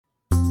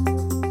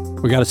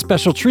We got a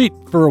special treat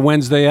for a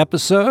Wednesday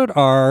episode.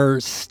 Our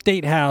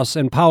State House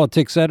and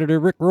Politics editor,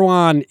 Rick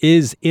Ruan,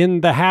 is in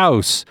the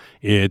house.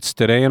 It's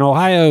Today in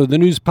Ohio, the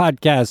news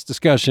podcast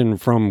discussion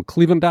from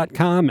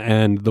Cleveland.com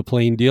and The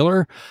Plain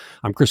Dealer.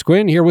 I'm Chris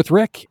Quinn here with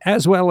Rick,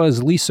 as well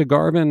as Lisa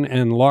Garvin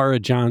and Laura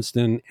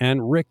Johnston.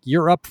 And Rick,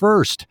 you're up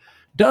first.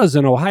 Does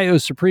an Ohio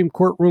Supreme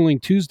Court ruling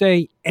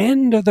Tuesday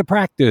end the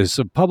practice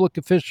of public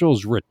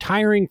officials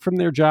retiring from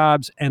their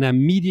jobs and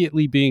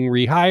immediately being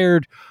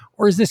rehired?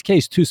 Or is this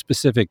case too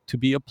specific to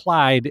be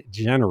applied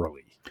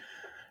generally?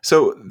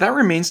 So that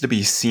remains to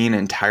be seen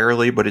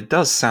entirely, but it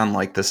does sound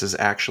like this is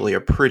actually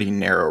a pretty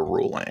narrow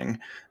ruling.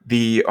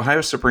 The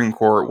Ohio Supreme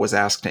Court was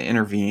asked to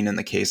intervene in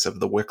the case of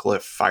the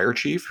Wickliffe fire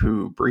chief,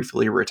 who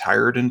briefly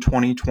retired in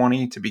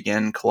 2020 to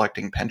begin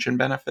collecting pension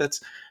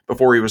benefits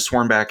before he was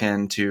sworn back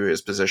into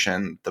his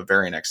position the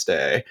very next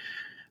day.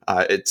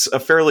 It's a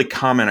fairly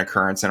common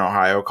occurrence in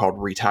Ohio called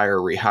retire,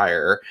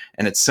 rehire,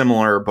 and it's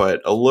similar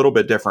but a little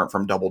bit different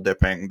from double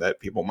dipping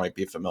that people might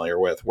be familiar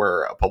with,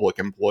 where a public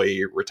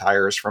employee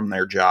retires from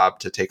their job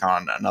to take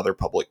on another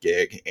public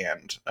gig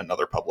and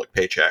another public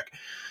paycheck.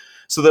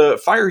 So the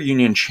fire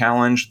union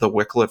challenged the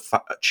Wickliffe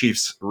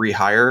chief's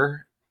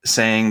rehire,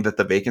 saying that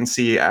the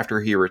vacancy after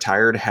he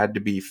retired had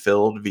to be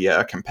filled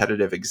via a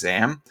competitive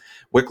exam.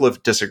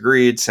 Wickliffe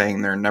disagreed,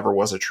 saying there never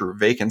was a true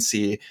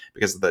vacancy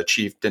because the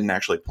chief didn't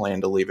actually plan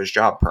to leave his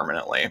job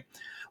permanently.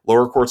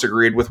 Lower courts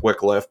agreed with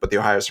Wickliffe, but the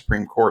Ohio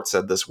Supreme Court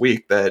said this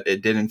week that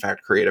it did in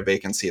fact create a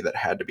vacancy that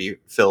had to be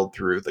filled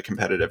through the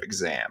competitive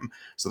exam.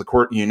 So the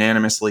court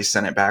unanimously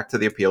sent it back to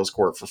the appeals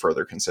court for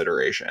further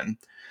consideration.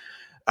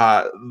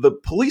 The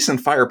police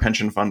and fire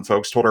pension fund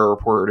folks told our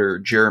reporter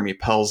Jeremy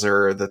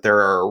Pelzer that there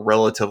are a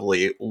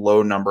relatively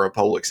low number of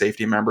public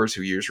safety members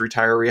who use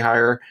retire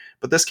rehire,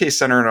 but this case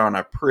centered on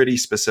a pretty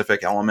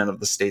specific element of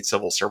the state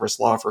civil service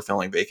law for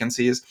filling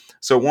vacancies,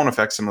 so it won't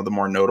affect some of the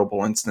more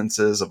notable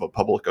instances of a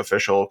public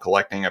official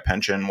collecting a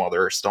pension while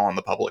they're still on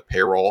the public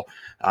payroll,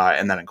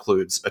 and that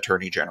includes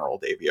Attorney General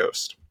Dave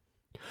Yost.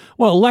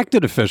 Well,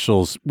 elected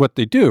officials, what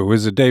they do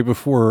is a day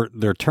before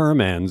their term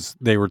ends,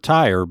 they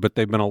retire, but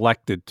they've been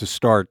elected to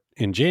start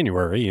in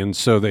January, and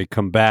so they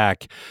come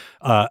back.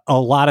 A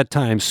lot of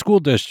times, school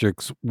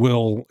districts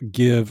will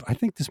give, I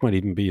think this might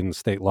even be in the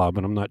state law,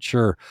 but I'm not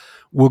sure,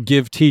 will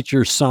give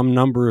teachers some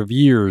number of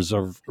years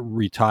of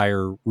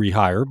retire,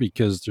 rehire,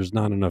 because there's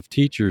not enough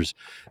teachers.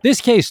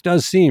 This case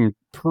does seem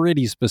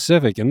pretty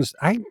specific, and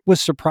I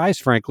was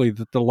surprised, frankly,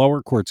 that the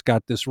lower courts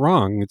got this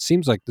wrong. It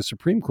seems like the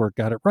Supreme Court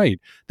got it right.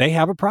 They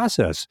have a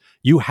process.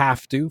 You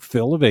have to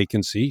fill a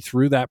vacancy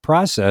through that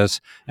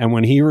process, and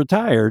when he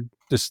retired,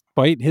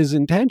 despite his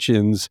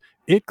intentions,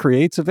 it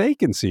creates a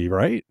vacancy,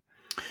 right?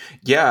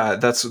 Yeah,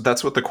 that's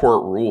what the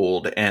court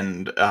ruled,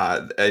 and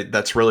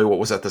that's really what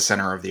was at the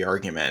center of the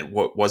argument.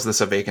 What was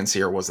this a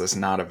vacancy or was this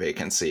not a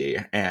vacancy?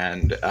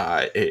 And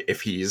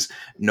if he's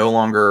no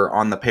longer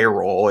on the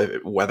payroll,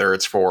 whether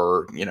it's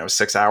for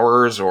 6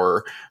 hours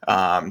or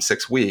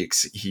 6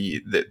 weeks,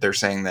 they're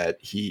saying that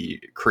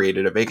he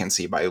created a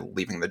vacancy by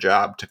leaving the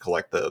job to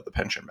collect the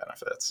pension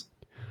benefits.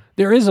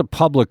 There is a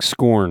public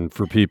scorn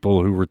for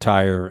people who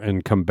retire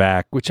and come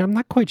back, which I'm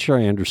not quite sure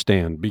I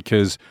understand,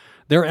 because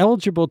they're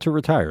eligible to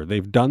retire.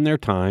 They've done their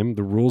time.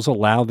 The rules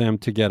allow them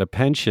to get a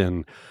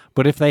pension.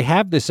 But if they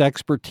have this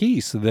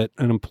expertise that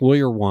an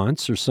employer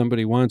wants or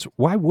somebody wants,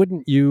 why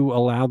wouldn't you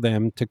allow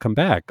them to come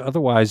back?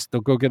 Otherwise,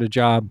 they'll go get a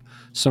job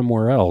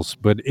somewhere else.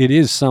 But it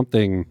is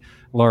something,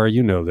 Laura,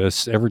 you know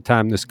this, every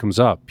time this comes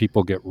up,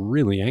 people get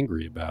really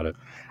angry about it.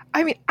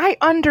 I mean, I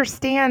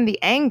understand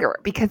the anger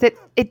because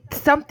it's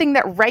something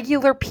that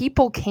regular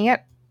people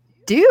can't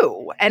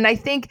do. And I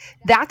think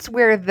that's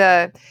where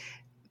the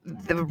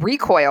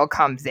recoil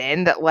comes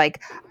in, that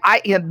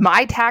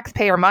my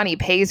taxpayer money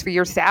pays for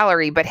your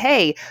salary, but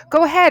hey,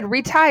 go ahead,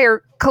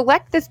 retire,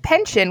 collect this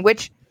pension,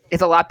 which is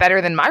a lot better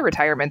than my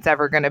retirement's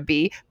ever going to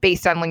be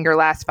based on your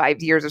last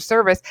 5 years of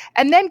service,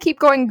 and then keep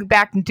going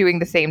back and doing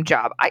the same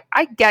job.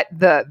 I get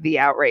the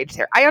outrage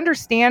there. I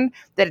understand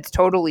that it's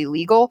totally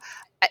legal.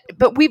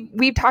 But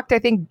we've talked, I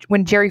think,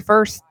 when Jerry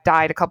first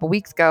died a couple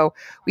weeks ago,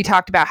 we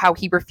talked about how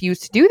he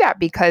refused to do that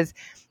because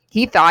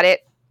he thought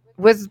it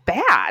was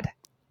bad.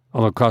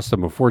 Although it cost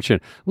them a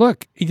fortune.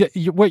 Look,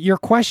 what you're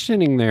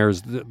questioning there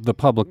is the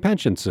public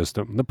pension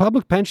system. The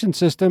public pension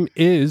system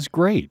is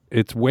great.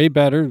 It's way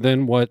better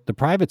than what the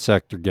private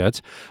sector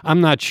gets.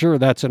 I'm not sure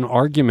that's an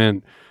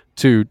argument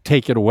to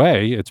take it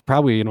away. It's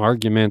probably an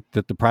argument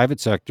that the private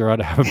sector ought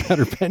to have a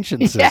better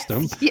pension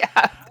system.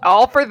 Yeah,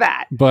 all for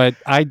that. But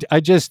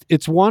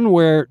it's one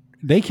where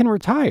they can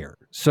retire.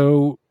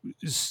 So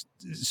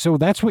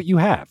that's what you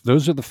have.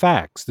 Those are the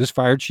facts. This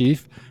fire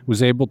chief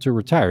was able to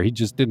retire. He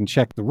just didn't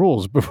check the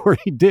rules before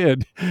he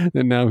did,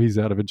 and now he's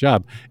out of a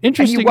job.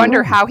 Interesting. And you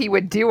wonder how he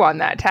would do on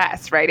that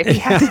test, right? If he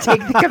had to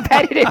take the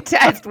competitive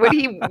test, would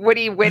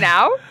he win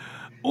out?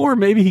 Or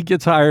maybe he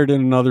gets hired in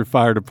another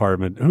fire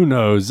department. Who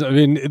knows? I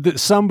mean,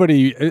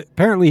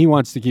 apparently he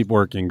wants to keep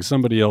working.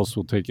 Somebody else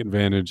will take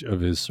advantage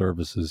of his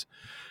services.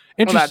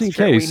 Interesting that's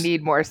true. case. We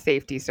need more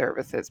safety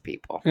services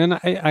people. And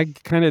I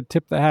kind of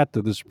tip the hat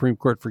to the Supreme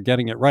Court for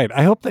getting it right.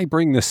 I hope they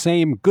bring the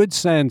same good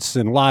sense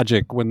and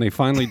logic when they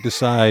finally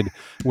decide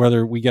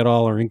whether we get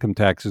all our income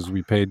taxes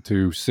we paid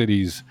to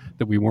cities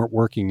that we weren't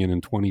working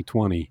in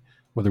 2020,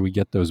 whether we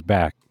get those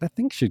back. That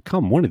thing should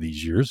come one of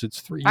these years. It's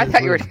 3 years. I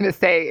thought you were later. going to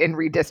say in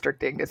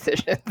redistricting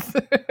decisions.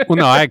 Well,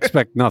 no, I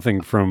expect nothing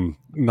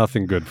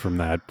good from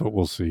that, but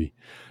we'll see.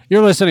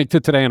 You're listening to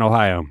Today in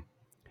Ohio.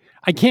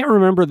 I can't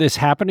remember this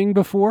happening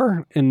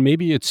before, and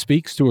maybe it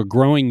speaks to a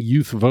growing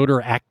youth voter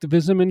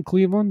activism in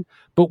Cleveland,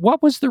 but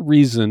what was the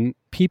reason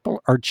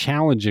people are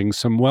challenging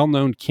some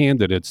well-known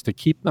candidates to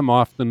keep them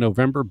off the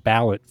November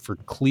ballot for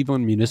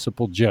Cleveland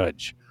municipal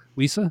judge?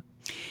 Lisa?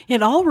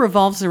 It all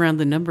revolves around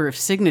the number of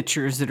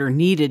signatures that are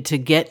needed to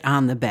get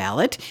on the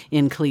ballot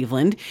in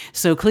Cleveland.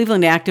 So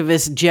Cleveland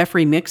activists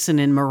Jeffrey Mixon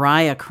and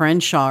Mariah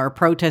Crenshaw are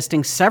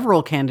protesting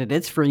several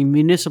candidates for a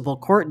municipal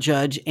court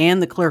judge and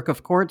the clerk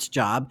of court's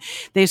job.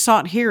 They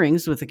sought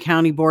hearings with the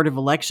County Board of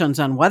Elections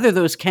on whether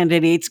those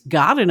candidates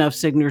got enough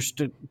signatures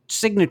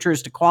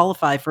to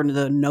qualify for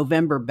the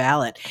November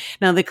ballot.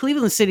 Now, the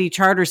Cleveland City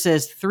Charter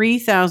says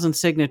 3,000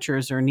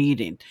 signatures are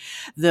needed.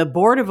 The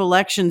Board of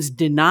Elections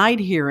denied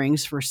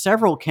hearings for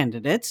several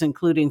candidates,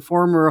 including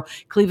former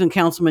Cleveland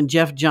Councilman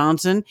Jeff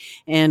Johnson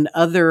and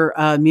other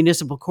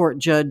municipal court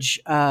judge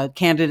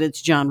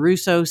candidates John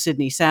Russo,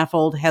 Sidney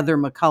Saffold, Heather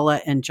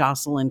McCullough, and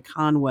Jocelyn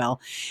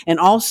Conwell. And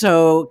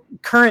also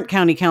current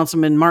County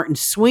Councilman Martin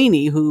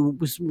Sweeney, who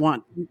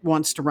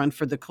wants to run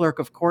for the clerk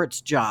of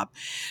court's job.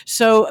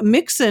 So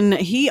Mixon,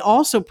 he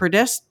also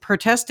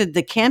protested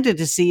the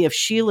candidacy of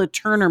Sheila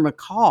Turner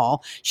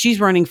McCall. She's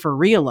running for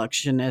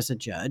re-election as a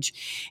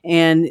judge.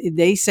 And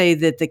they say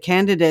that the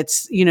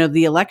candidates,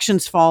 the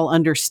elections fall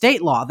under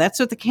state law. That's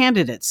what the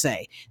candidates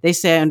say. They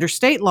say under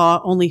state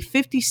law, only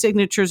 50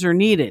 signatures are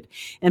needed.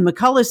 And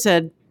McCullough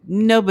said,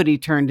 nobody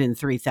turned in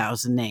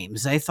 3,000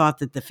 names. I thought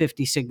that the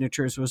 50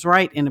 signatures was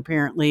right. And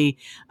apparently,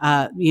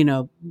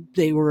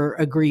 they were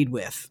agreed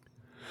with.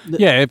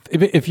 Yeah,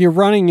 if you're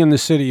running in the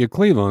city of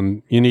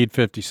Cleveland, you need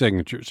 50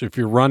 signatures. If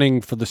you're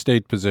running for the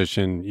state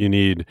position, you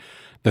need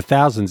the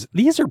thousands.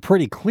 These are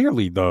pretty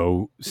clearly,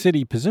 though,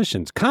 city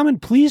positions. Common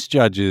pleas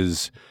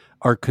judges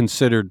are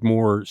considered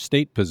more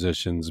state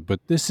positions, but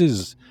this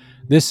is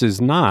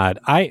not.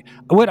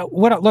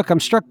 Look, I'm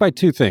struck by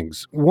two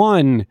things.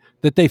 One,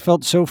 that they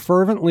felt so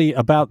fervently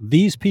about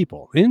these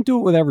people. They didn't do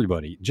it with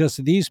everybody,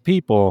 just these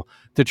people,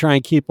 to try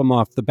and keep them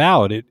off the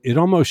ballot. It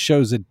almost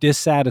shows a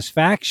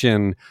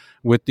dissatisfaction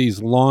with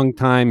these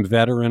longtime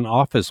veteran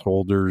office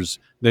holders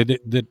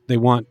that they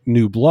want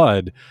new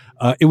blood.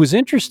 It was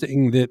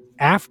interesting that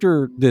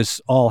after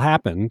this all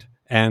happened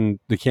and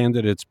the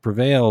candidates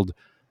prevailed,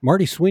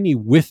 Marty Sweeney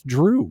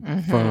withdrew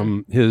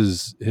from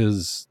his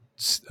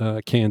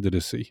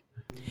candidacy.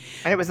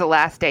 And it was the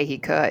last day he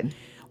could.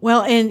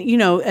 Well,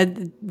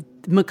 and,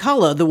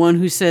 McCullough, the one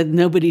who said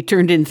nobody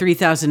turned in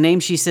 3,000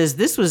 names, she says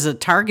this was a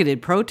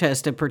targeted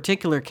protest of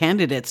particular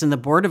candidates, and the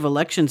Board of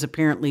Elections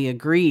apparently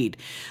agreed.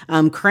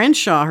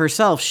 Crenshaw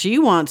herself, she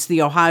wants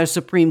the Ohio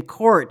Supreme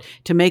Court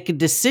to make a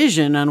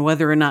decision on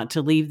whether or not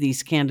to leave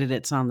these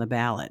candidates on the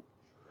ballot.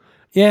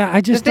 Yeah,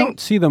 I just don't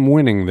see them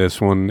winning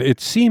this one.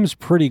 It seems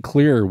pretty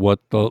clear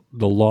what the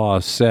law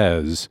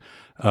says.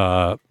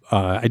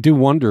 I do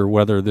wonder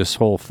whether this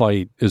whole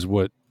fight is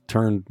what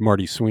turned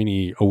Marty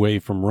Sweeney away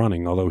from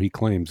running, although he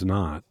claims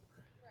not.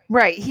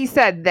 Right. He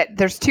said that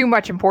there's too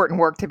much important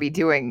work to be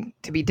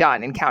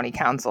done in county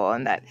council,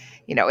 and that,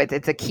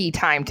 it's a key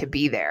time to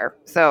be there.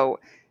 So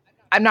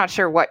I'm not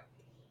sure what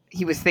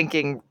he was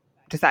thinking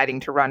deciding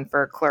to run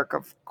for clerk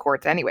of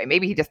courts anyway.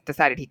 Maybe he just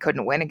decided he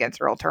couldn't win against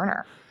Earl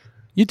Turner.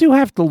 You do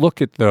have to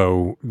look at,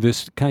 though,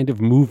 this kind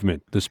of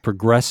movement, this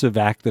progressive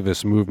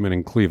activist movement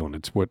in Cleveland.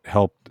 It's what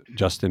helped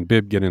Justin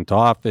Bibb get into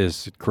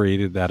office. It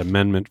created that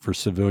amendment for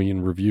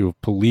civilian review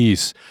of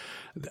police.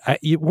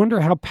 You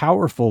wonder how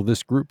powerful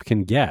this group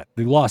can get.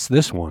 They lost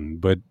this one,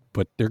 but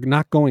they're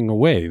not going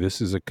away. This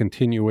is a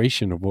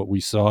continuation of what we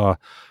saw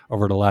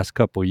over the last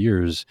couple of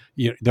years.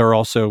 They're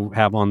also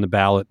have on the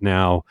ballot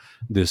now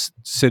this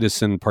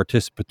citizen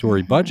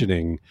participatory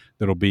budgeting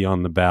that'll be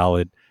on the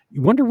ballot.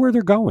 You wonder where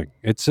they're going.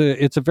 It's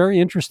a very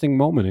interesting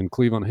moment in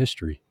Cleveland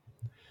history.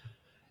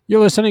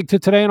 You're listening to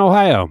Today in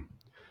Ohio.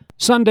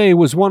 Sunday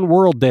was One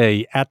World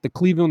Day at the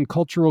Cleveland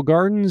Cultural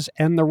Gardens,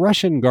 and the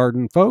Russian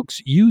Garden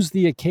folks used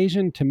the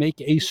occasion to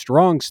make a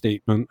strong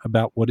statement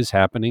about what is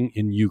happening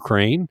in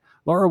Ukraine.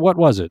 Laura, what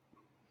was it?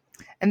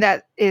 And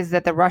that is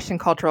that the Russian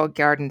Cultural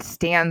Garden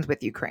stands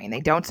with Ukraine. They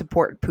don't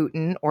support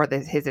Putin or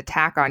his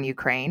attack on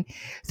Ukraine.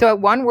 So at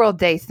One World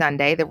Day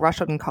Sunday, the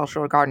Russian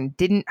Cultural Garden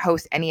didn't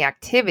host any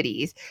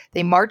activities.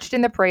 They marched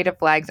in the parade of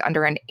flags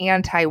under an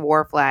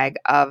anti-war flag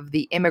of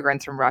the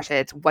immigrants from Russia.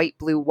 It's white,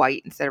 blue,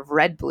 white instead of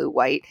red, blue,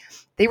 white.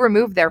 They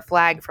removed their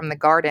flag from the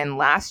garden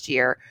last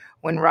year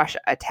when Russia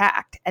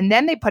attacked. And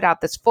then they put out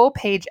this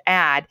full-page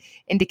ad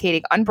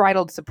indicating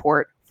unbridled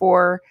support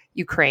for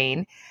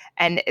Ukraine.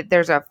 And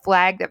there's a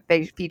flag that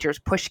features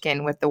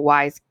Pushkin with the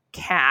Y's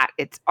cat.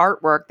 It's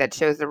artwork that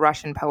shows the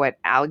Russian poet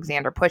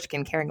Alexander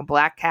Pushkin carrying a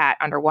black cat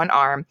under one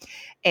arm.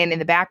 And in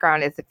the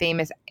background is the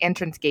famous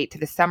entrance gate to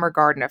the Summer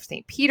Garden of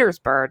St.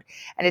 Petersburg.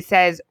 And it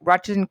says,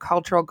 Russian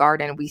Cultural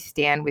Garden, we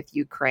stand with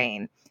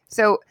Ukraine.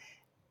 So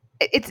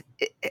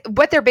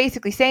what they're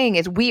basically saying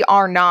is we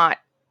are not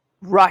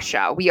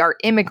Russia. We are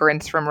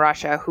immigrants from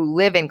Russia who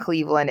live in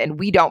Cleveland, and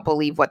we don't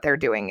believe what they're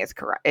doing is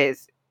correct,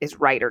 is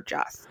right or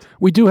just.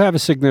 We do have a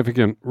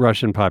significant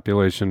Russian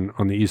population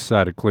on the east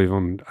side of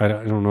Cleveland. I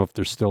don't know if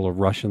there's still a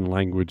Russian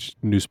language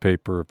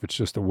newspaper, if it's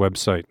just a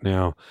website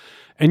now.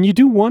 And you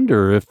do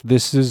wonder if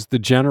this is the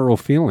general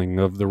feeling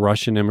of the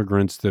Russian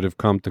immigrants that have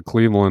come to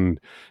Cleveland,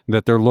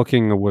 that they're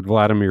looking at what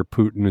Vladimir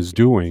Putin is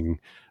doing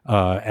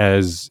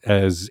as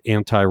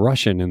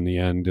anti-Russian in the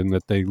end, and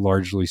that they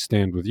largely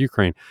stand with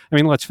Ukraine. I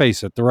mean, let's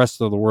face it, the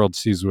rest of the world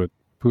sees what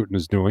Putin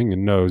is doing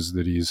and knows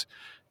that he's,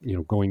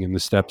 going in the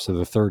steps of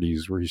the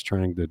 30s where he's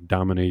trying to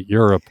dominate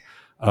Europe.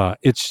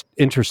 It's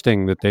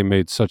interesting that they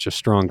made such a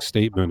strong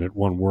statement at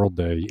One World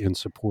Day in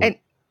support. And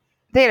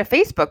they had a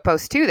Facebook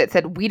post, too, that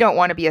said, we don't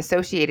want to be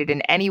associated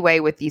in any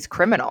way with these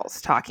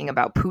criminals, talking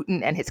about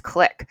Putin and his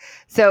clique.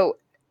 So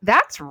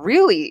that's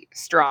really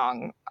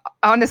strong.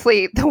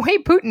 Honestly, the way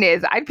Putin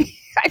is, I'd be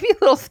a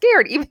little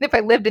scared, even if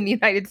I lived in the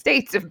United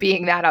States, of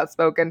being that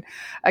outspoken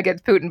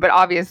against Putin. But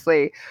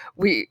obviously,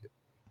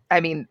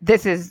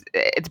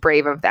 it's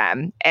brave of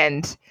them.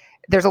 And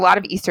there's a lot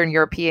of Eastern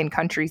European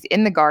countries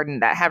in the garden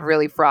that have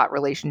really fraught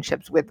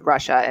relationships with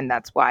Russia. And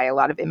that's why a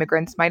lot of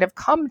immigrants might have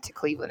come to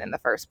Cleveland in the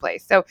first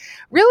place. So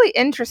really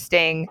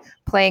interesting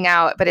playing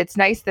out. But it's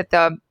nice that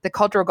the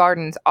cultural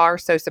gardens are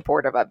so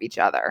supportive of each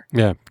other.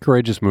 Yeah,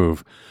 courageous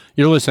move.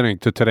 You're listening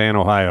to Today in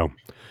Ohio.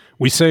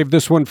 We saved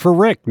this one for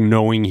Rick,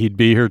 knowing he'd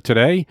be here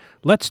today.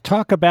 Let's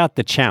talk about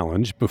the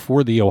challenge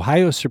before the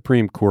Ohio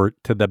Supreme Court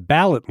to the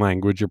ballot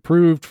language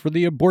approved for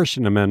the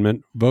abortion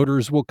amendment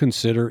voters will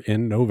consider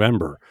in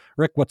November.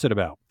 Rick, what's it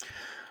about?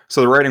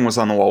 So the writing was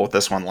on the wall with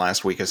this one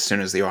last week as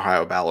soon as the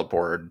Ohio Ballot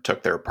Board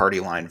took their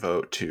party line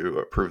vote to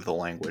approve the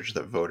language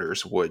that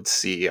voters would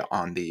see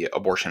on the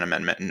abortion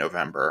amendment in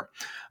November.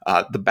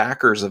 The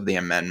backers of the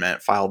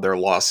amendment filed their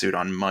lawsuit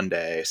on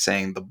Monday,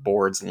 saying the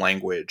board's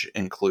language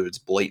includes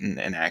blatant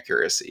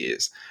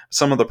inaccuracies.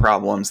 Some of the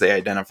problems they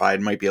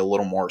identified might be a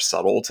little more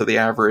subtle to the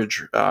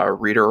average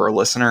reader or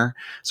listener.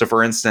 So,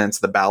 for instance,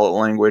 the ballot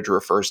language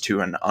refers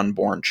to an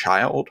unborn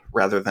child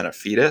rather than a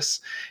fetus.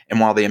 And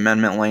while the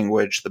amendment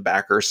language the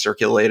backers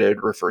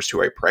circulated refers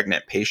to a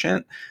pregnant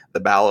patient,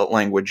 the ballot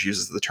language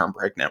uses the term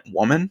pregnant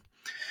woman.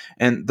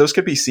 And those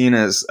could be seen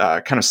as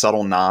kind of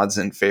subtle nods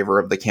in favor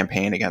of the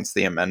campaign against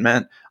the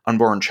amendment.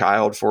 Unborn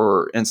child,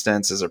 for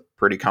instance, is a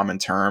pretty common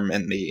term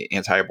in the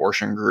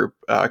anti-abortion group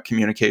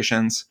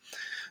communications.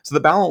 So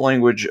the ballot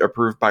language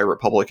approved by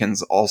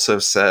Republicans also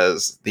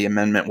says the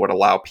amendment would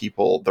allow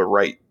people the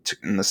right to,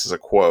 and this is a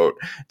quote,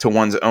 to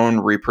one's own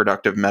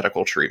reproductive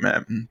medical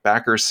treatment.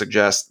 Backers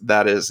suggest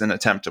that is an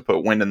attempt to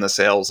put wind in the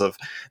sails of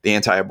the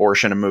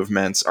anti-abortion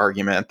movement's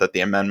argument that the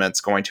amendment's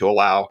going to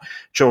allow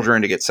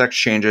children to get sex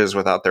changes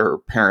without their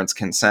parents'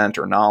 consent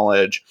or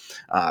knowledge.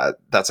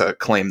 That's a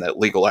claim that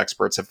legal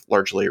experts have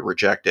largely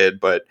rejected,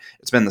 but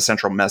it's been the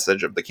central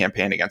message of the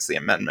campaign against the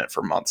amendment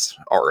for months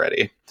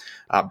already.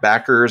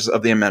 Backers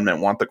of the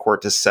amendment want the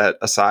court to set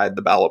aside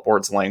the ballot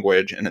board's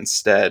language and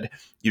instead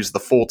use the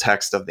full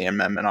text of the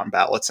amendment on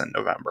ballots in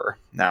November.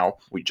 Now,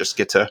 we just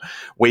get to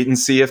wait and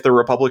see if the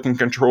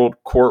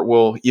Republican-controlled court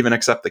will even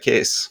accept the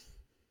case.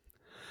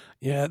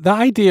 Yeah, the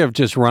idea of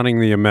just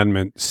running the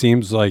amendment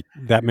seems like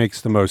that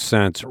makes the most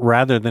sense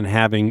rather than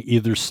having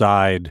either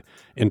side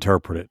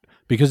interpret it.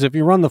 Because if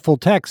you run the full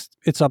text,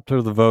 it's up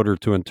to the voter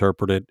to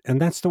interpret it, and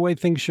that's the way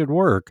things should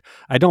work.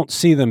 I don't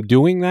see them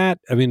doing that.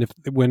 I mean,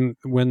 when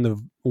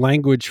the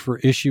language for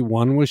issue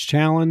 1 was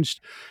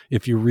challenged,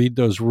 if you read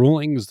those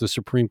rulings, the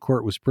Supreme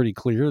Court was pretty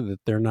clear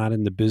that they're not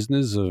in the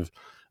business of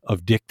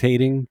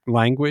dictating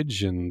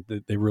language, and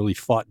that they really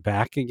fought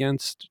back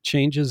against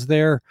changes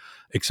there,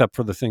 except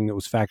for the thing that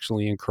was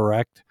factually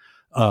incorrect.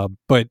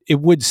 But it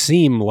would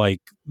seem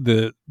like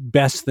the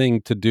best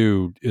thing to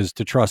do is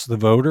to trust the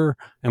voter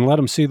and let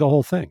them see the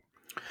whole thing.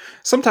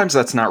 Sometimes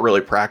that's not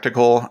really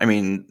practical. I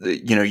mean,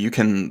 you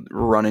can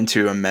run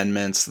into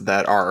amendments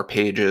that are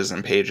pages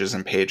and pages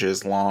and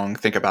pages long.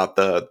 Think about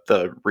the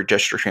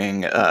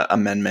redistricting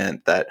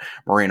amendment that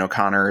Maureen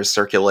O'Connor is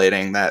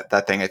circulating.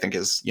 That thing I think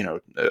is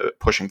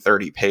pushing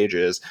 30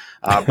 pages.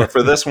 But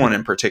for this one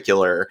in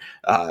particular,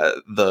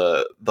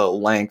 the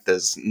length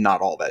is not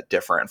all that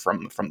different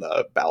from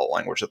the ballot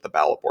language that the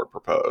ballot board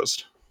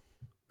proposed.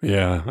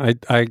 Yeah,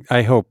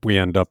 I hope we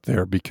end up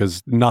there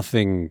because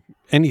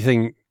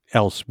anything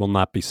else will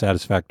not be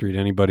satisfactory to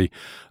anybody.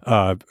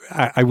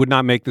 I would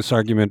not make this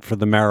argument for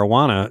the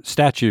marijuana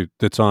statute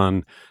that's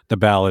on the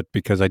ballot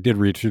because I did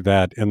read through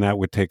that, and that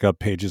would take up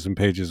pages and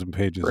pages and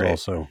pages Right.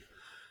 also.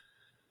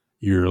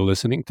 You're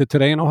listening to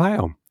Today in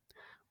Ohio.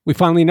 We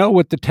finally know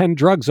what the 10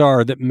 drugs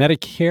are that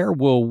Medicare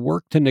will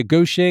work to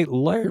negotiate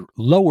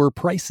lower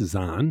prices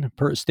on,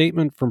 per a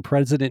statement from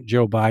President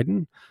Joe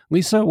Biden.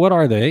 Lisa, what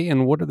are they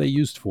and what are they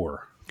used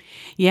for?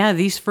 Yeah,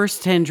 these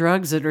first 10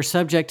 drugs that are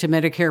subject to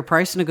Medicare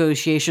price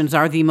negotiations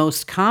are the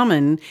most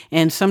common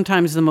and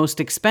sometimes the most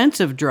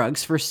expensive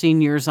drugs for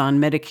seniors on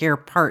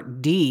Medicare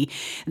Part D.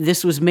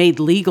 This was made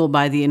legal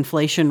by the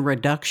Inflation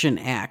Reduction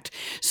Act.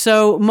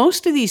 So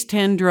most of these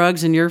 10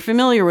 drugs, and you're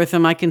familiar with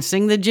them, I can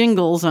sing the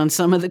jingles on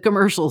some of the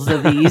commercials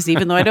of these,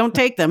 even though I don't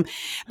take them,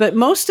 but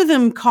most of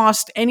them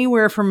cost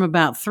anywhere from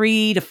about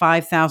 $3,000 to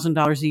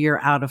 $5,000 a year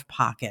out of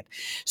pocket.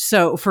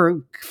 So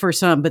for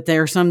some, but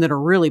there are some that are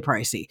really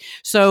pricey.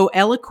 So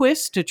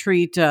Eliquis to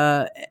treat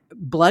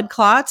blood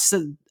clots.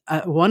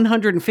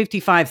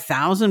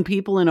 155,000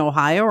 people in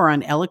Ohio are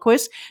on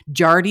Eliquis.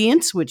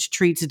 Jardiance, which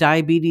treats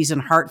diabetes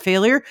and heart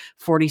failure,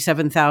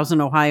 47,000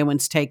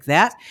 Ohioans take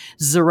that.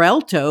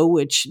 Xarelto,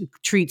 which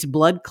treats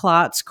blood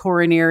clots,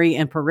 coronary,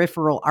 and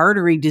peripheral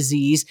artery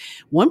disease,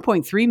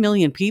 1.3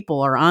 million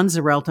people are on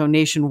Xarelto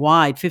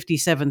nationwide,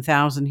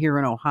 57,000 here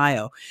in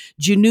Ohio.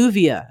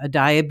 Januvia, a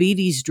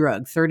diabetes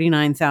drug,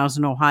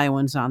 39,000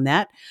 Ohioans on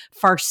that.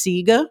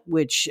 Farxiga,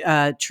 which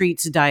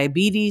treats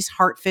diabetes,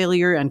 heart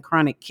failure, and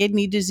chronic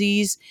kidney disease.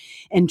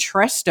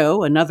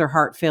 Entresto, another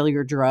heart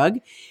failure drug.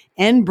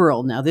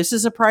 Enbrel, now this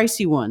is a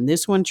pricey one.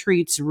 This one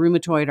treats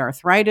rheumatoid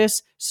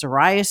arthritis,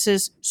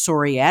 psoriasis,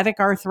 psoriatic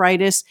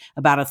arthritis.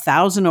 About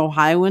 1,000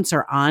 Ohioans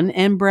are on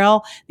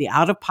Enbrel. The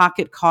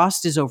out-of-pocket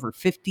cost is over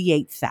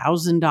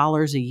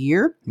 $58,000 a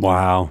year.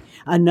 Wow.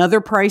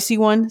 Another pricey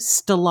one,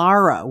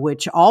 Stelara,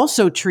 which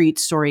also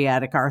treats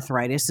psoriatic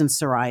arthritis and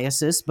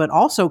psoriasis, but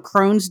also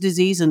Crohn's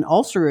disease and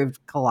ulcerative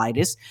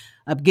colitis.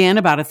 Again,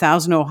 about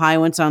 1,000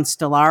 Ohioans on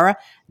Stelara.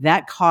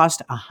 That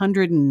cost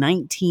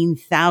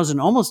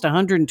 $119,000, almost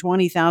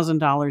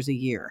 $120,000 a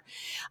year.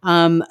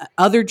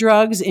 Other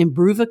drugs,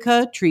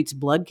 Imbruvica treats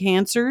blood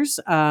cancers.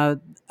 A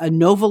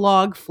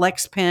Novolog,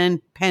 FlexPen,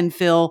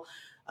 Penfill,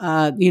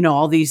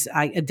 all these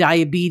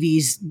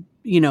diabetes,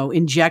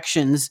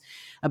 injections.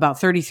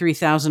 About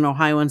 33,000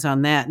 Ohioans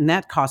on that, and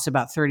that costs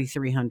about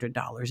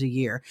 $3,300 a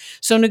year.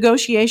 So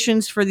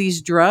negotiations for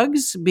these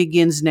drugs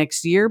begins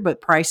next year,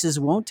 but prices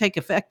won't take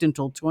effect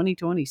until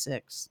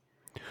 2026.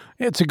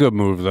 It's a good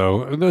move,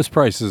 though. Those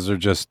prices are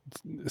just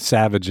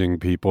savaging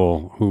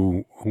people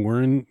who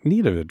are in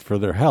need of it for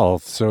their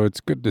health. So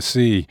it's good to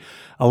see.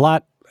 A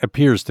lot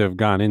appears to have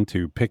gone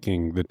into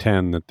picking the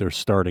 10 that they're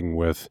starting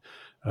with.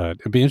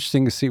 It'd be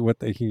interesting to see what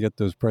they can get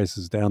those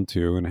prices down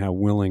to and how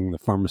willing the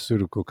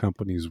pharmaceutical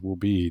companies will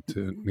be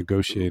to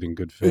negotiate in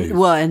good faith.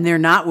 Well, and they're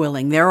not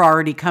willing. They're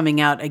already coming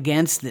out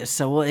against this.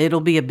 So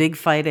it'll be a big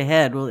fight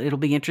ahead. Well, it'll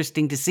be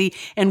interesting to see.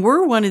 And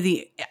we're one of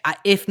the,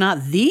 if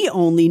not the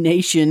only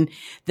nation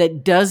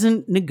that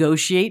doesn't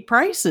negotiate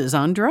prices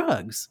on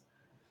drugs.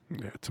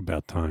 Yeah, it's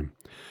about time.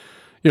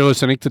 You're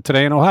listening to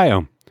Today in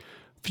Ohio.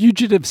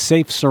 Fugitive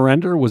safe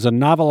surrender was a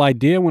novel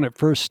idea when it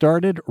first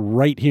started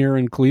right here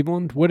in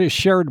Cleveland. What is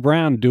Sherrod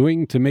Brown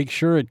doing to make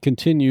sure it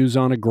continues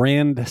on a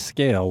grand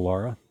scale,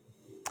 Laura?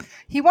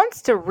 He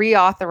wants to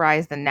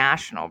reauthorize the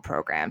national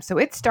program. So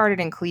it started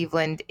in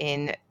Cleveland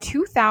in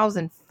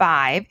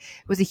 2005. It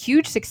was a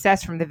huge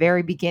success from the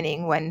very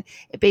beginning when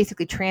it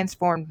basically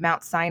transformed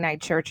Mount Sinai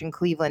Church in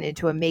Cleveland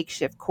into a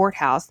makeshift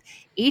courthouse.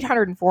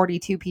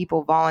 842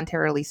 people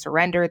voluntarily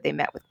surrendered. They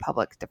met with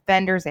public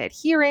defenders. They had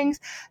hearings.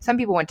 Some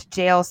people went to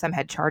jail. Some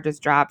had charges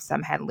dropped.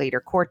 Some had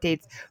later court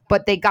dates.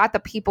 But they got the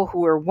people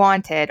who were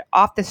wanted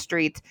off the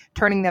streets,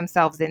 turning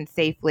themselves in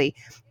safely.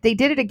 They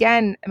did it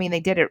again. I mean, they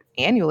did it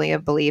annually, I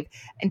believe.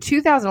 In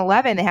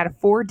 2011, they had a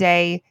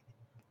 4-day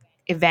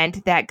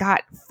event that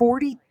got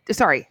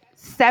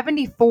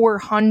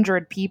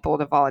 7,400 people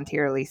to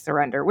voluntarily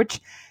surrender, which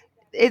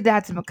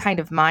that's kind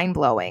of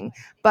mind-blowing.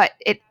 But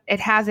it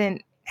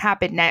hasn't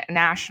happened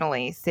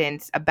nationally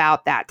since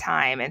about that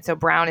time. And so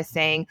Brown is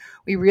saying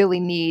we really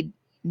need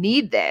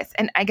this.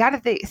 And I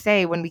got to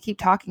say, when we keep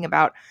talking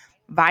about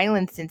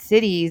violence in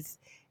cities,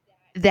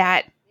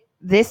 that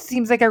this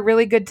seems like a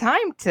really good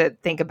time to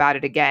think about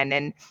it again.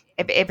 And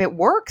if it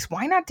works,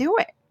 why not do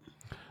it?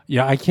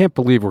 Yeah, I can't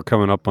believe we're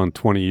coming up on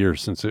 20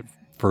 years since it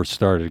first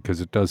started,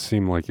 because it does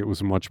seem like it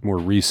was much more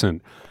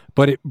recent.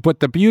 But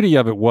the beauty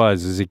of it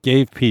is it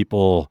gave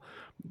people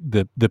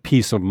the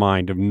peace of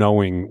mind of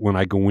knowing when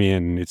I go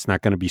in, it's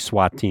not going to be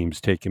SWAT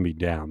teams taking me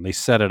down. They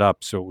set it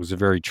up so it was a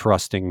very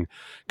trusting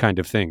kind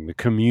of thing. The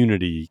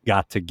community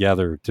got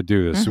together to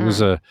do this. Mm-hmm. It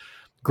was a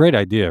great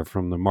idea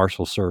from the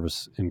Marshal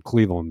Service in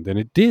Cleveland, and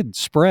it did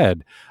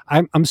spread.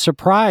 I'm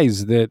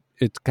surprised that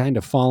it's kind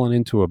of fallen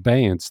into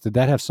abeyance. Did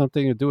that have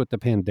something to do with the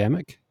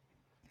pandemic?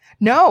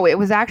 No, it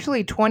was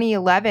actually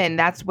 2011.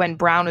 That's when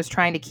Brown was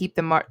trying to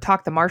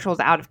talk the marshals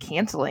out of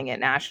canceling it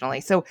nationally.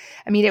 So,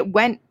 I mean, it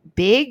went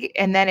big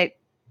and then it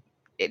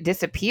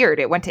disappeared.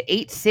 It went to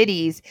 8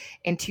 cities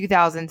in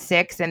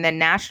 2006. And then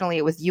nationally,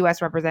 it was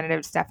U.S.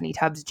 Representative Stephanie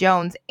Tubbs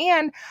Jones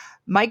and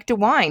Mike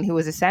DeWine, who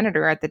was a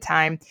senator at the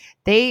time.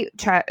 They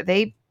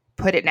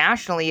put it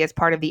nationally as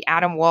part of the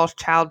Adam Walsh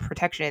Child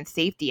Protection and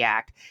Safety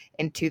Act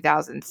in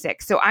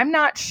 2006. So I'm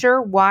not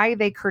sure why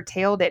they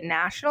curtailed it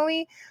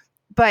nationally,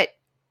 but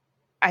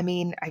I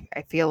mean,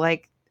 I feel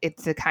like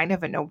it's a kind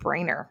of a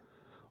no-brainer.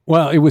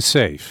 Well, it was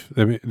safe.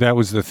 I mean, that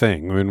was the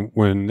thing.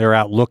 When they're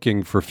out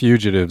looking for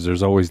fugitives,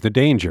 there's always the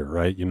danger,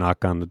 right? You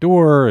knock on the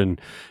door,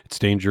 and it's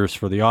dangerous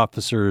for the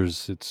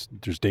officers.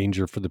 There's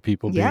danger for the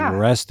people being Yeah.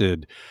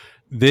 arrested.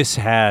 This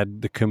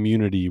had the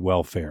community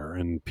welfare,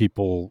 and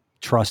people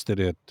trusted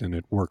it, and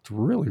it worked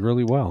really,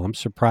 really well. I'm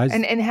surprised.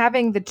 And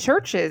having the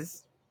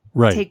churches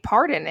Right. take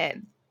part in it,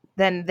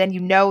 then you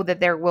know that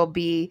there will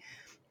be,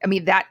 I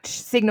mean, that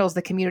signals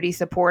the community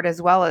support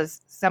as well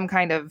as some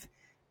kind of,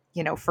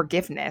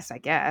 forgiveness, I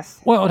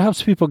guess. Well, it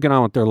helps people get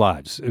on with their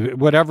lives.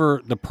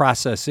 Whatever the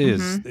process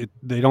is, Mhm.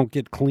 they don't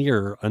get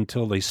clear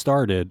until they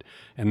started,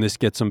 and this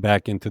gets them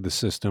back into the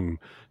system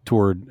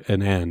toward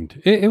an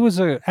end. It was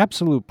an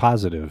absolute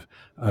positive.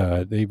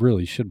 They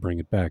really should bring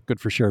it back. Good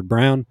for Sherrod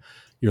Brown.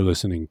 You're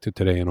listening to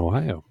Today in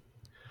Ohio.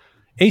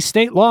 A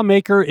state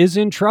lawmaker is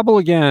in trouble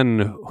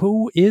again.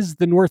 Who is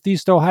the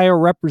Northeast Ohio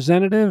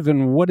representative,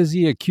 and what is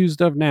he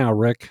accused of now,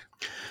 Rick?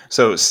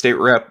 So, State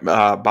Rep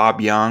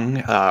Bob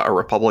Young, a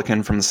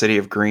Republican from the city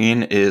of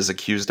Greene, is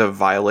accused of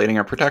violating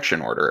a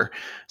protection order.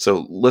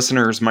 So,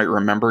 listeners might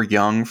remember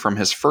Young from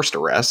his first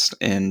arrest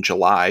in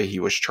July. He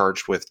was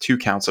charged with 2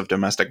 counts of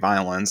domestic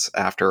violence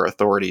after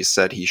authorities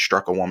said he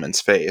struck a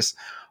woman's face.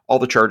 All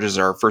the charges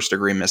are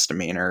first-degree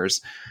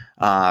misdemeanors.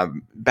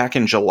 Back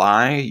in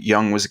July,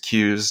 Young was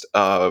accused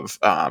of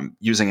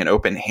using an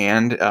open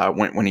hand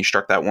when he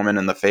struck that woman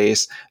in the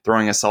face,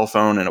 throwing a cell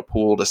phone in a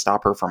pool to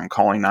stop her from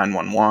calling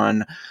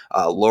 911,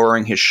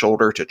 lowering his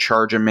shoulder to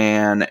charge a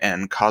man,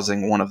 and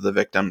causing one of the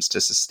victims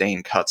to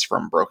sustain cuts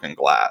from broken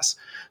glass.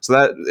 So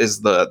that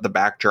is the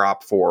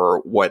backdrop for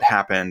what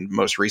happened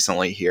most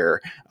recently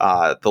here.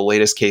 The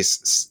latest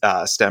case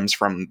stems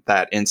from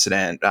that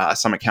incident.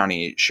 Summit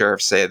County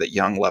sheriffs say that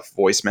Young left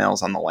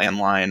voicemails on the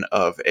landline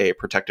of a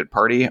protected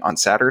party on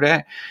Saturday,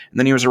 and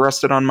then he was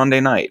arrested on Monday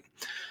night.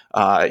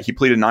 He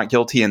pleaded not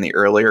guilty in the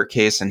earlier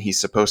case, and he's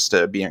supposed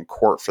to be in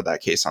court for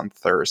that case on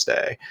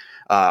Thursday.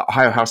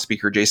 Ohio House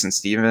Speaker Jason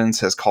Stevens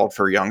has called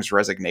for Young's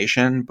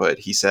resignation, but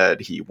he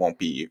said he won't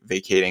be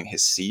vacating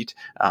his seat.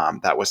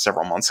 That was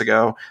several months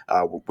ago.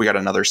 We got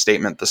another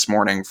statement this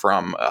morning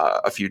from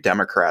a few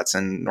Democrats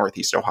in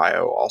Northeast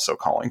Ohio also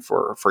calling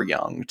for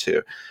Young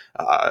to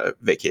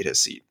vacate his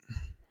seat.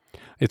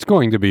 It's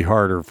going to be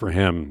harder for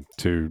him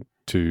to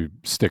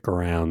stick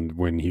around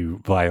when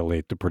you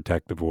violate the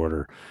protective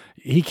order.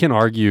 He can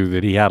argue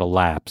that he had a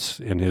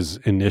lapse in his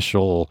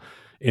initial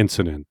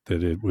incident,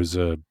 that it was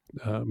a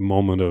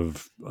moment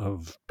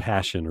of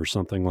passion or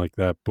something like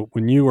that. But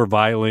when you are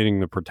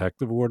violating the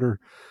protective order,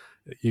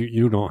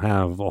 you don't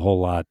have a whole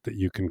lot that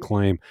you can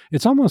claim.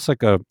 It's almost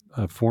like a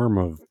form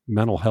of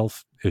mental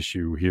health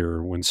issue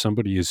here when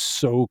somebody is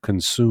so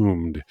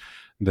consumed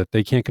that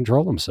they can't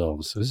control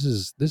themselves. This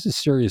is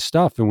serious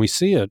stuff, and we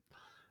see it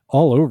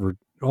all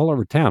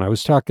over town. I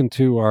was talking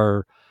to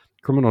our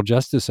criminal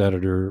justice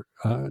editor,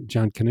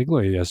 John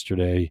Caniglia,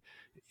 yesterday.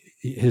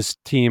 His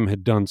team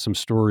had done some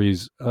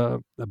stories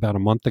about a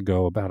month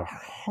ago about a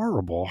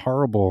horrible,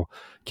 horrible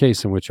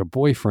case in which a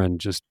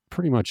boyfriend just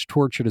pretty much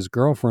tortured his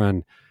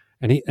girlfriend,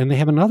 and they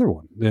have another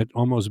one that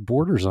almost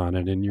borders on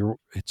it. And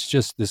it's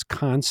just this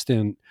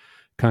constant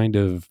kind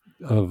of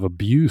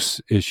abuse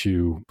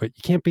issue. But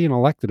you can't be an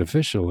elected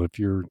official if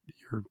you're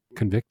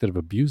convicted of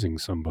abusing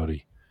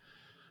somebody.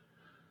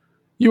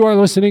 You are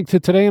listening to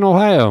Today in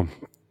Ohio.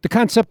 The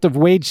concept of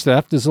wage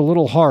theft is a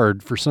little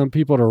hard for some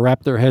people to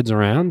wrap their heads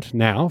around.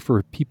 Now,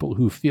 for people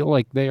who feel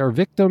like they are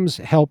victims,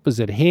 help is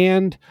at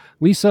hand.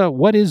 Lisa,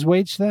 what is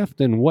wage theft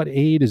and what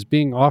aid is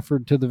being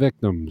offered to the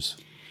victims?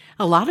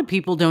 A lot of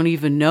people don't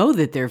even know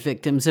that they're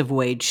victims of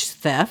wage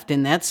theft,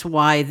 and that's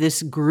why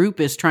this group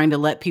is trying to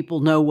let people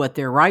know what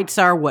their rights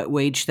are, what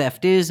wage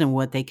theft is, and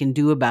what they can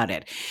do about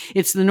it.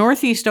 It's the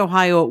Northeast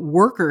Ohio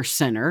Worker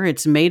Center.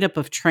 It's made up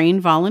of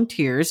trained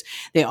volunteers.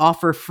 They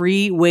offer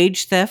free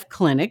wage theft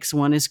clinics.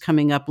 One is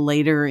coming up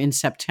later in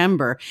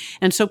September.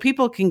 And so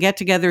people can get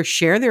together,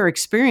 share their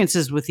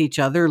experiences with each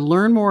other,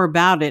 learn more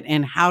about it,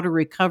 and how to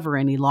recover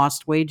any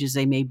lost wages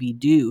they may be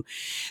due.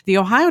 The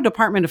Ohio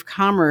Department of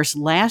Commerce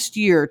last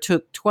year took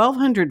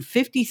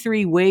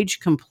 1,253 wage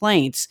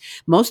complaints.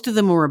 Most of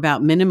them were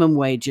about minimum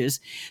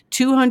wages.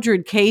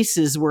 200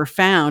 cases were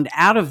found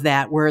out of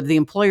that where the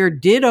employer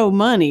did owe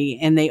money,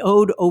 and they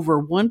owed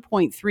over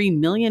 $1.3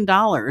 million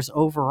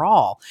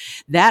overall.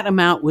 That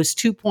amount was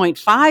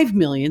 $2.5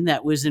 million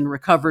that was in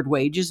recovered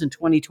wages in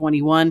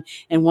 2021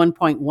 and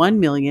 $1.1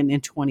 million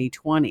in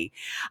 2020.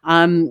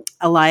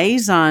 A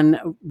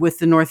liaison with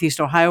the Northeast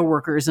Ohio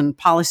workers and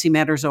Policy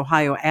Matters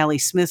Ohio, Allie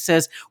Smith,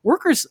 says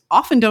workers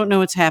often don't know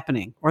what's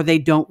happening or they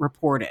don't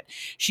report it.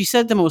 She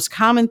said the most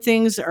common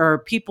things are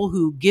people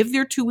who give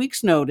their 2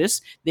 weeks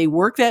notice, they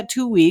work that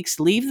 2 weeks,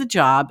 leave the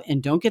job,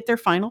 and don't get their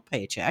final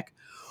paycheck.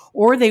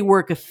 Or they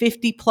work a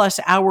 50-plus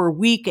hour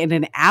week at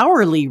an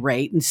hourly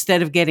rate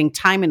instead of getting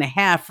time and a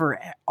half for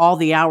all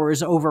the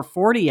hours over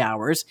 40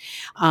 hours.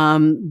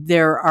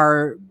 There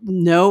are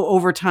no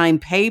overtime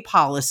pay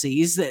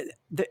policies.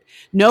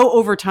 no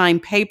overtime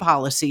pay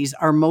policies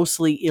are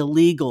mostly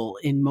illegal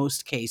in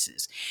most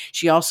cases.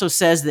 She also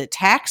says that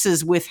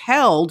taxes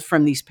withheld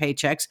from these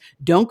paychecks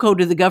don't go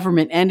to the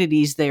government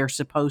entities they are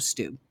supposed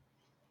to.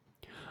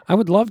 I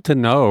would love to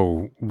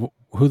know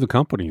who the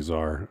companies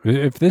are.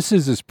 If this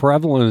is as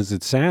prevalent as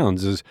it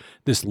sounds, is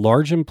this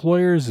large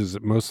employers? Is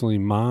it mostly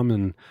mom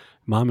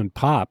and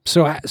pop?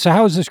 So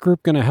how is this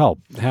group going to help?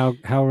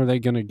 How are they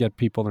going to get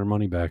people their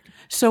money back?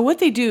 So what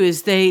they do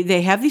is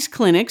they have these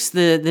clinics.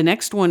 The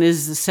next one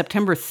is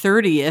September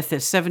 30th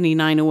at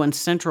 7901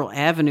 Central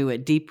Avenue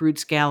at Deep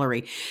Roots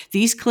Gallery.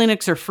 These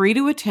clinics are free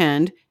to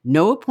attend.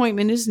 No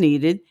appointment is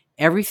needed.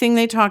 Everything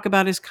they talk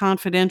about is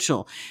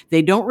confidential.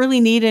 They don't really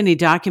need any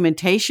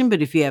documentation,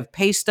 but if you have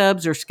pay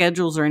stubs or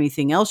schedules or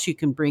anything else, you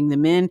can bring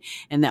them in,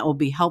 and that will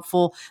be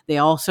helpful. They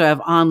also have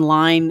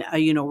online,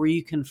 where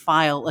you can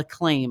file a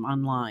claim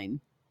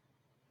online.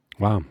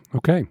 Wow.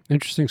 Okay.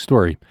 Interesting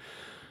story.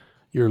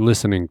 You're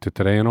listening to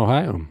Today in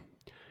Ohio.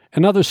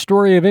 Another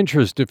story of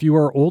interest. If you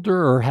are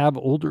older or have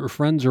older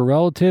friends or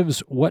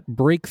relatives, what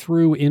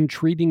breakthrough in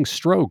treating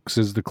strokes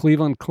is the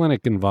Cleveland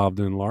Clinic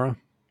involved in, Laura?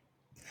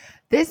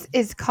 This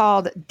is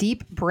called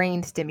deep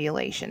brain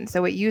stimulation.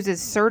 So it uses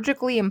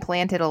surgically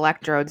implanted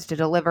electrodes to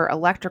deliver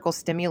electrical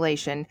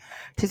stimulation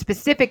to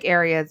specific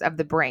areas of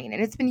the brain.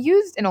 And it's been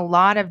used in a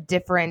lot of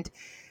different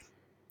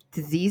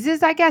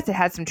diseases, I guess. It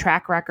has some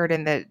track record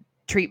in the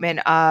treatment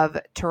of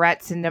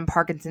Tourette's syndrome,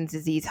 Parkinson's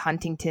disease,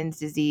 Huntington's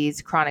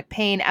disease, chronic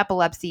pain,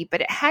 epilepsy,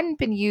 but it hadn't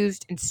been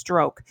used in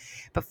stroke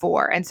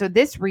before. And so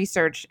this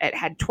research, it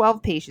had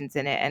 12 patients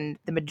in it, and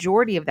the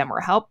majority of them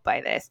were helped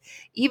by this.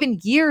 Even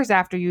years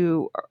after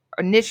you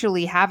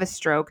initially have a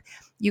stroke,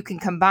 you can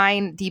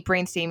combine deep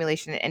brain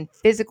stimulation and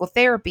physical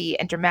therapy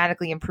and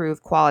dramatically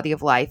improve quality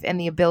of life and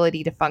the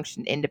ability to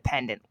function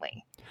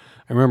independently.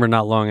 I remember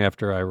not long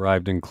after I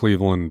arrived in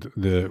Cleveland,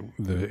 the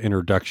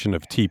introduction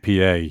of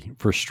TPA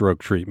for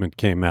stroke treatment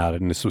came out,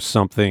 and this was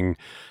something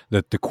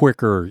that the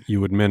quicker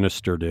you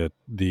administered it,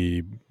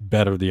 the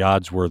better the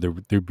odds were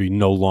there'd be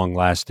no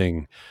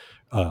long-lasting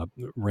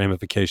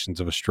ramifications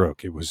of a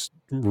stroke. It was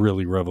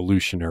really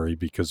revolutionary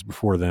because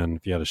before then,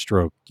 if you had a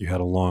stroke, you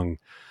had a long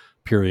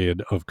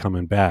period of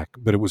coming back,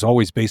 but it was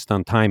always based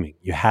on timing.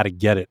 You had to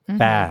get it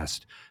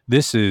fast.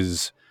 This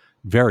is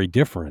very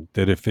different,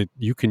 that if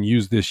you can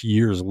use this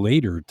years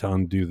later to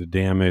undo the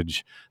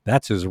damage,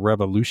 that's as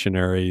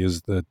revolutionary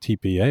as the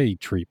TPA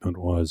treatment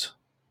was.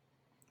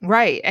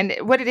 Right. And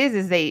what it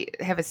is they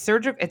have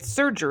it's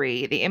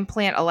surgery. They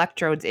implant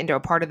electrodes into a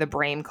part of the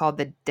brain called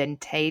the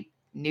dentate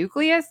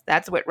nucleus.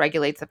 That's what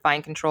regulates the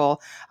fine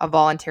control of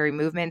voluntary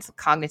movements,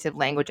 cognitive,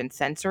 language, and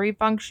sensory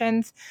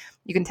functions.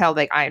 You can tell,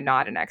 I am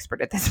not an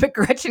expert at this, but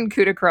Gretchen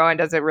Kudakroen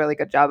does a really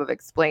good job of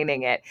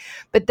explaining it.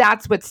 But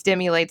that's what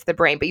stimulates the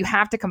brain. But you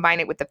have to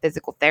combine it with the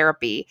physical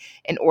therapy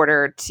in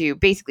order to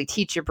basically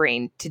teach your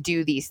brain to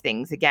do these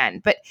things again.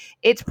 But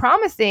it's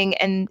promising,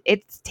 and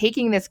it's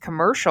taking this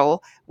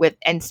commercial with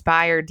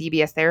Inspire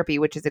DBS Therapy,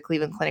 which is a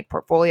Cleveland Clinic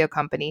portfolio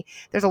company.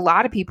 There's a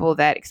lot of people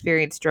that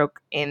experience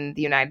stroke in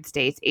the United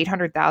States,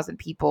 800,000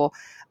 people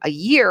a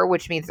year,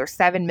 which means there's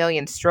 7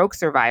 million stroke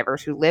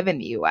survivors who live in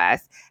the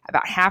U.S.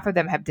 About half of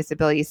them have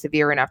disabilities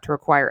severe enough to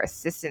require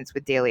assistance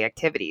with daily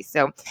activities.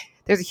 So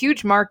there's a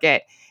huge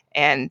market,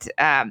 and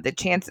the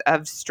chance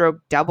of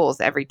stroke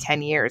doubles every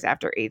 10 years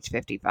after age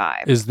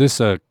 55. Is this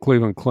a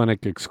Cleveland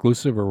Clinic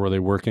exclusive, or were they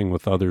working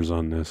with others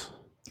on this?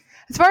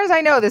 As far as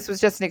I know, this was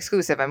just an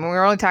exclusive. I mean, we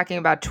were only talking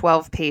about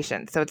 12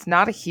 patients, so it's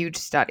not a huge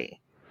study.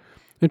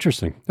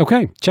 Interesting.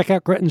 Okay, check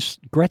out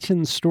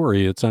Gretchen's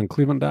story. It's on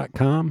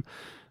cleveland.com.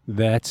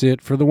 That's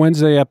it for the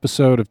Wednesday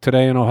episode of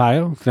Today in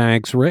Ohio.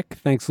 Thanks, Rick.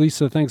 Thanks,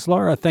 Lisa. Thanks,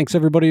 Laura. Thanks,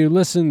 everybody who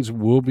listens.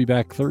 We'll be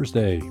back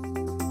Thursday.